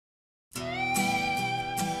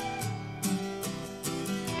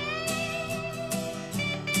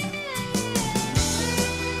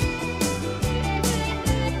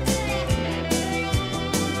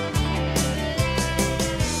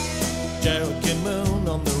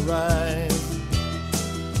rise.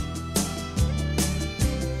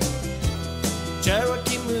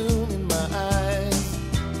 Cherokee moon in my eyes.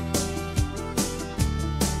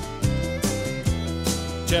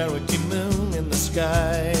 Cherokee moon in the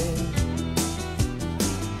sky.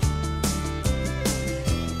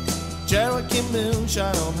 Cherokee moon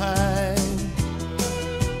shine on high.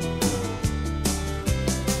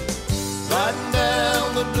 Riding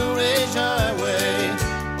down the Blue Ridge Highway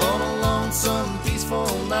on a lonesome, peaceful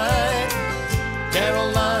night.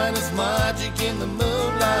 Carolina's magic in the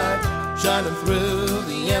moonlight, shining through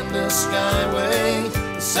the endless skyway.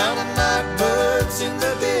 The sound of night birds in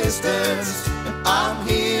the distance, and I'm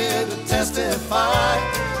here to testify.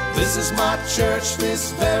 This is my church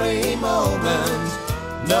this very moment.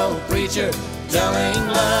 No preacher telling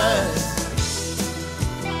lies.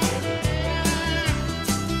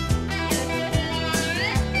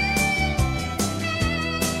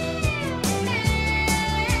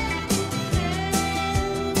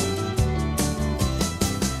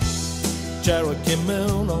 Cherokee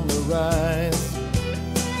moon on the rise.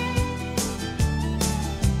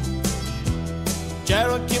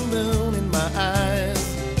 Cherokee moon in my eyes.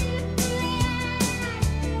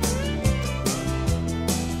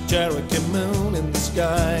 Cherokee moon in the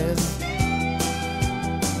skies.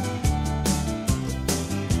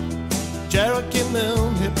 Cherokee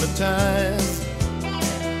moon hypnotized.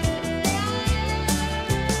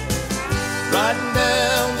 Riding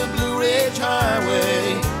down the Blue Ridge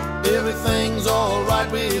Highway, everything's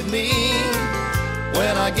alright with me.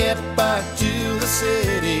 When I get back to the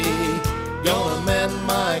city, gonna mend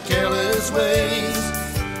my careless ways.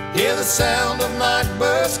 Hear the sound of night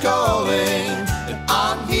birds calling, and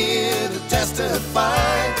I'm here to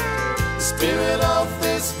testify. The spirit of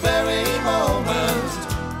this very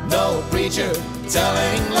moment, no preacher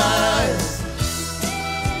telling lies.